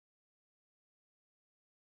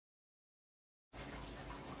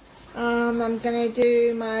I'm gonna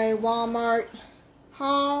do my Walmart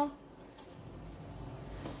haul.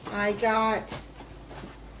 I got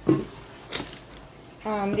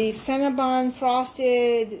these Cinnabon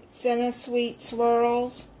Frosted Cinnasweet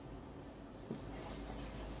Swirls.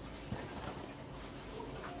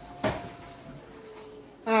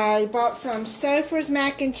 I bought some Stouffer's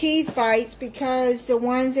Mac and Cheese Bites because the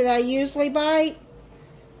ones that I usually buy,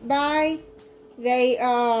 they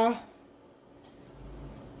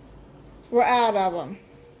were out of them.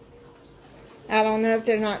 I don't know if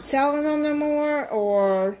they're not selling them no more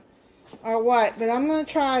or what, but I'm going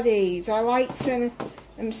to try these. I like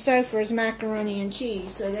Stouffer's macaroni and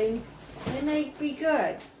cheese, so they may be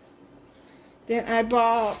good. Then I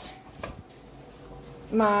bought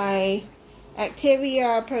my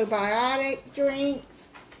Activia probiotic drinks.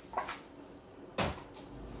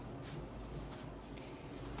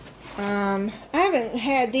 I haven't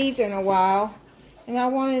had these in a while, and I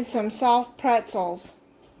wanted some soft pretzels.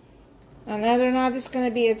 I know they're not just going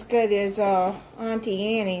to be as good as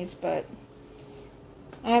Auntie Annie's, but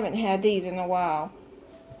I haven't had these in a while.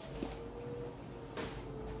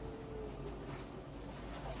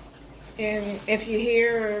 And if you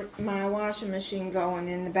hear my washing machine going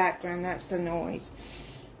in the background, that's the noise.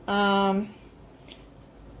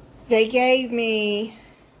 They gave me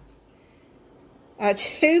a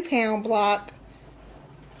 2-pound block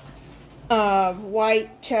of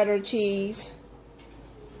white cheddar cheese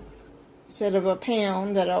instead of a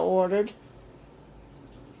pound that I ordered,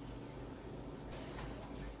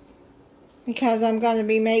 because I'm going to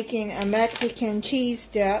be making a Mexican cheese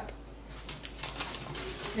dip.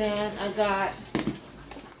 Then I got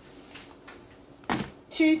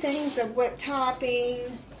 2 things of whipped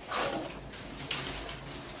topping,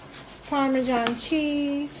 Parmesan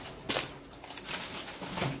cheese,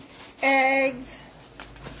 eggs,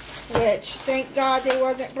 which thank God they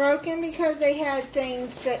wasn't broken because they had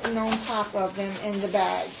things sitting on top of them in the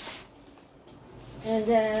bag. And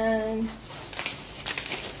then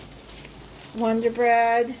Wonder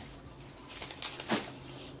Bread.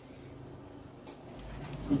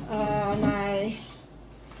 My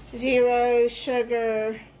 0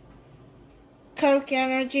 sugar Coke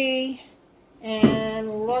Energy,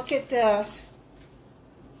 and look at this.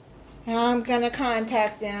 I'm gonna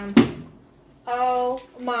contact them. Oh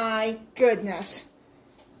my goodness.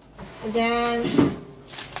 And then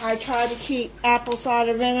I try to keep apple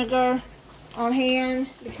cider vinegar on hand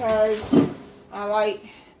because I like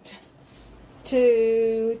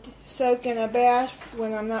to soak in a bath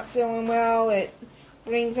when I'm not feeling well. It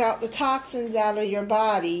brings out the toxins out of your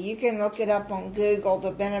body. You can look it up on Google, the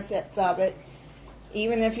benefits of it.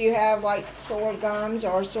 Even if you have like sore gums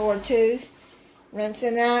or sore tooth,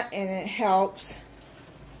 rinsing that, and it helps.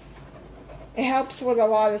 It helps with a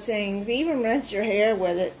lot of things. Even rinse your hair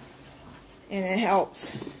with it, and it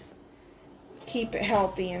helps keep it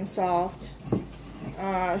healthy and soft.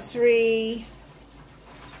 3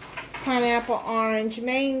 pineapple, orange,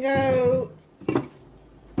 mango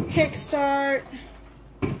kickstart.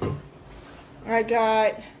 I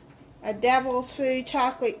got a Devil's Food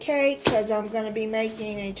chocolate cake because I'm going to be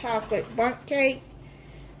making a chocolate bundt cake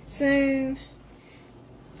soon.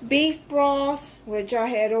 Beef broth, which I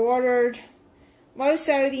had ordered, low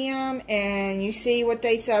sodium, and you see what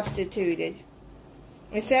they substituted.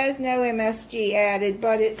 It says no MSG added,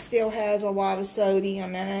 but it still has a lot of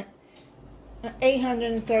sodium in it.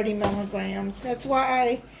 830 milligrams. That's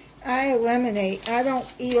why I eliminate. I don't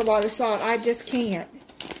eat a lot of salt. I just can't.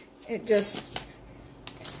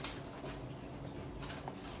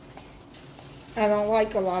 I don't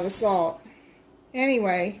like a lot of salt.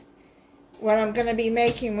 Anyway, what I'm going to be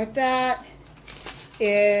making with that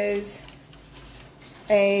is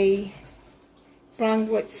a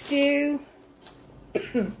Brunswick stew.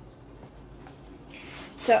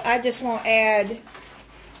 So I just won't add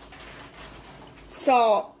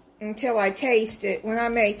salt until I taste it. When I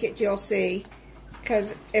make it, you'll see.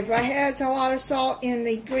 Because if it has a lot of salt in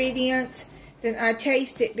the ingredients, then I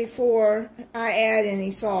taste it before I add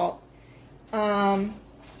any salt. A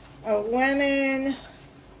lemon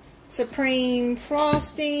supreme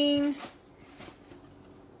frosting,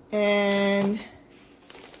 and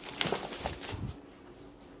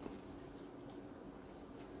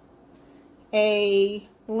a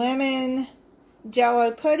lemon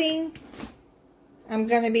jello pudding. I'm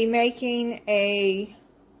going to be making a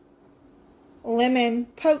lemon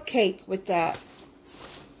poke cake with that.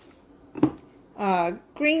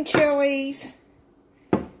 Green chilies.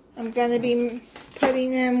 I'm going to be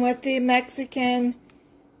putting them with the Mexican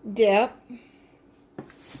dip.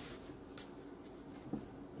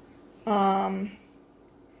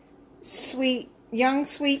 Sweet young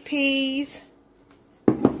sweet peas.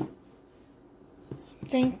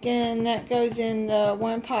 Thinking that goes in the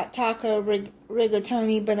one pot taco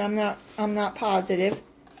rigatoni, but I'm not positive.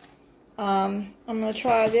 I'm gonna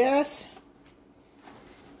try this.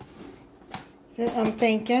 I'm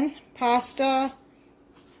thinking pasta,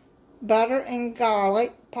 butter and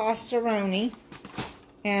garlic pastaroni,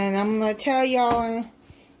 and I'm gonna tell y'all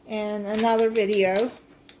in another video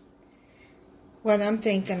what I'm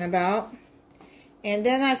thinking about. And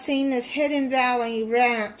then I seen this Hidden Valley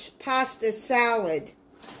Ranch pasta salad.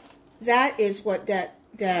 That is what that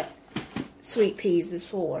sweet peas is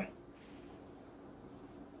for.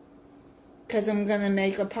 Because I'm going to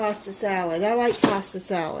make a pasta salad. I like pasta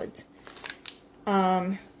salads.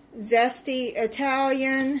 Zesty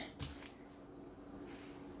Italian.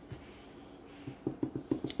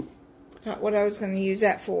 Forgot what I was going to use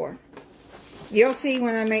that for. You'll see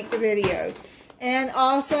when I make the video. And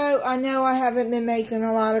also, I know I haven't been making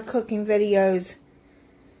a lot of cooking videos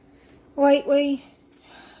lately.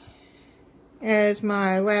 As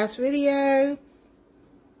my last video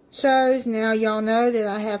shows, now y'all know that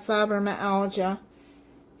I have fibromyalgia.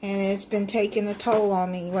 And it's been taking a toll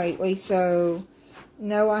on me lately. So,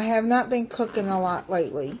 no, I have not been cooking a lot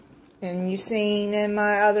lately. And you've seen in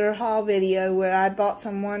my other haul video where I bought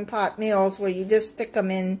some one-pot meals where you just stick them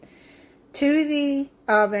in to the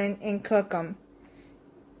oven and cook them.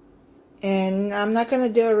 And I'm not going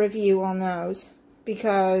to do a review on those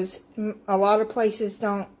because a lot of places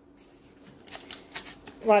don't,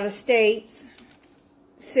 a lot of states,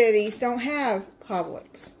 cities don't have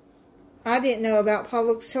Publix. I didn't know about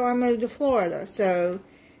Publix till I moved to Florida, so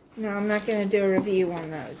no, I'm not going to do a review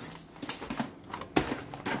on those.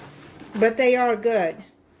 But they are good,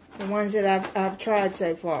 the ones that I've tried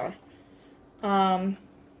so far.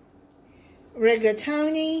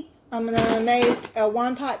 Rigatoni. I'm going to make a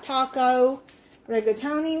one-pot taco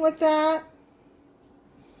rigatoni with that.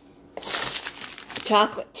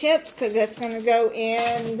 Chocolate chips, because that's going to go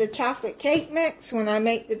in the chocolate cake mix. When I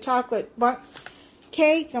make the chocolate bundt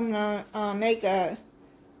cake, I'm going to make a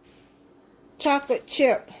chocolate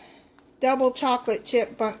chip, double chocolate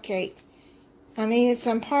chip bundt cake. I needed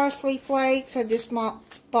some parsley flakes. I just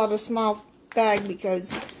bought a small bag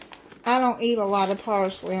because I don't eat a lot of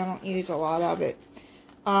parsley. I don't use a lot of it.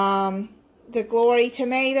 The Glory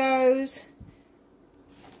tomatoes,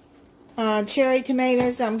 cherry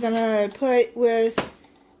tomatoes I'm going to put with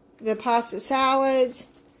the pasta salads.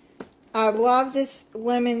 I love this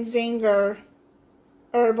lemon zinger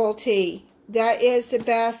herbal tea. That is the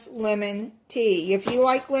best lemon tea. If you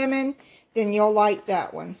like lemon, then you'll like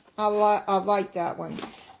that one. I like that one.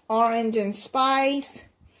 Orange and spice.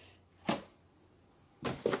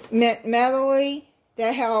 Mint medley.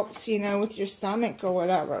 That helps, you know, with your stomach or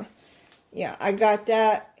whatever. Yeah, I got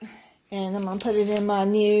that. And I'm going to put it in my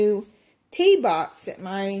new tea box that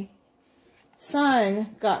my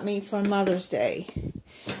son got me for Mother's Day.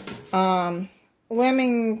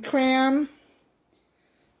 Lemon creme.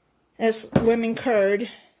 That's lemon curd.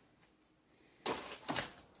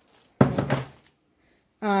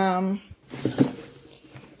 I'm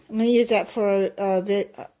going to use that for a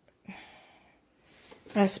bit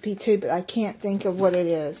recipe too, but I can't think of what it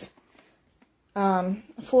is.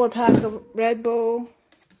 4-pack of Red Bull.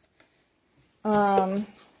 I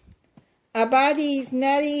buy these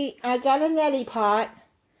neti, I got a neti pot,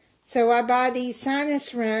 so I buy these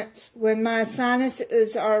sinus rinse when my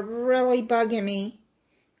sinuses are really bugging me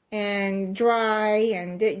and dry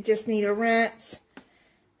and they just need a rinse.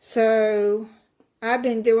 So I've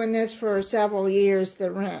been doing this for several years,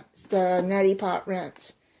 the rinse, the neti pot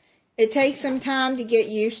rinse. It takes some time to get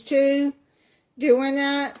used to doing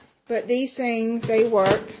that, but these things, they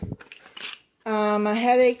work. A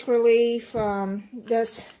headache relief,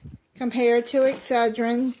 that's compared to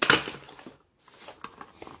Excedrin.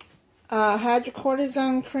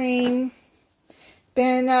 Hydrocortisone cream.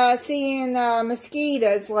 Been seeing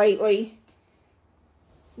mosquitoes lately,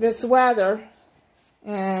 this weather,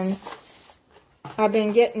 and I've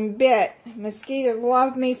been getting bit. Mosquitoes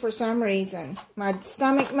love me for some reason. My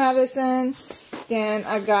stomach medicine, then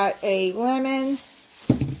I got a lemon.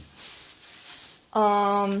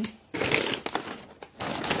 I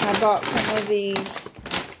bought some of these.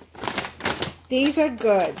 These are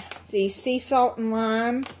good. These sea salt and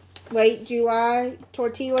lime late July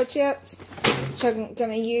tortilla chips, which I'm going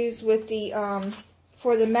to use with the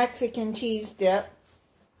for the Mexican cheese dip.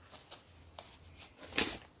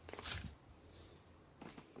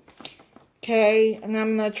 Okay, and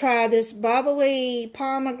I'm going to try this bubbly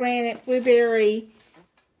pomegranate blueberry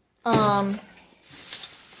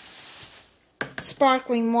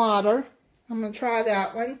sparkling water. I'm going to try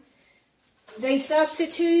that one. They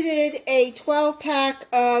substituted a 12-pack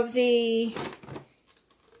of the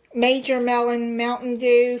Major Melon Mountain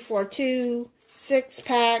Dew for 2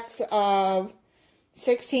 6-packs of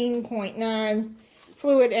 16.9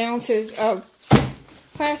 fluid ounces of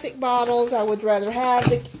plastic bottles. I would rather have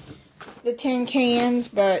the tin cans,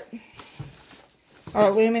 or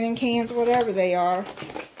aluminum cans, whatever they are.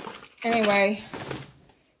 Anyway,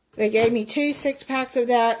 they gave me 2 6-packs of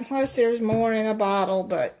that, plus there's more in a bottle,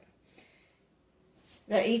 but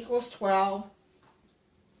that equals 12.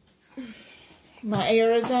 My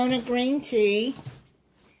Arizona green tea.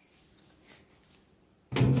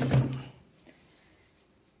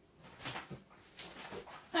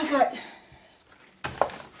 I got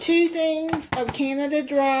 2 things of Canada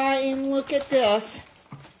Dry, and look at this.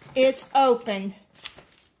 It's opened.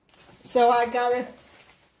 So I gotta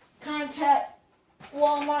contact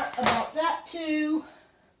Walmart about that too.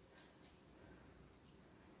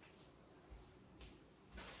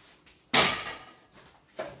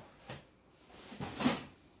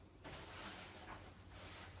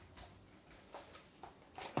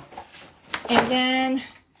 And then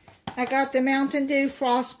I got the Mountain Dew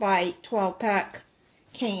Frostbite 12-pack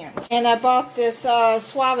cans. And I bought this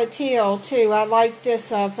Suavitel too. I like this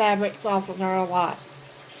fabric softener a lot.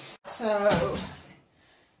 So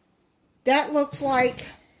that looks like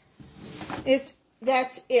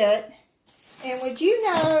that's it. And would you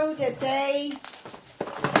know that they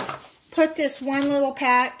put this one little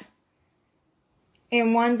pack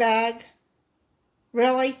in one bag?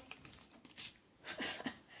 Really?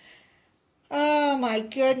 Oh my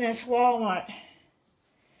goodness, Walmart.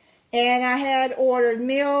 And I had ordered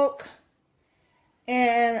milk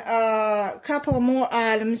and a couple of more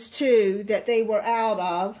items too that they were out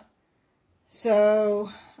of.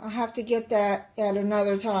 So I'll have to get that at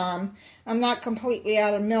another time. I'm not completely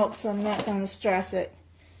out of milk, so I'm not going to stress it.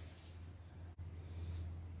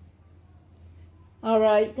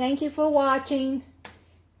 Alright, thank you for watching.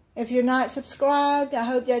 If you're not subscribed, I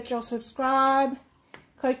hope that you'll subscribe.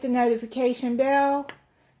 Click the notification bell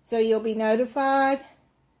so you'll be notified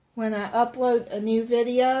when I upload a new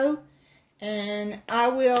video. And I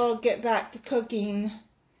will get back to cooking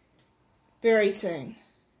very soon.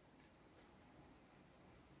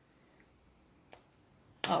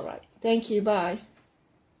 Alright, thank you, bye.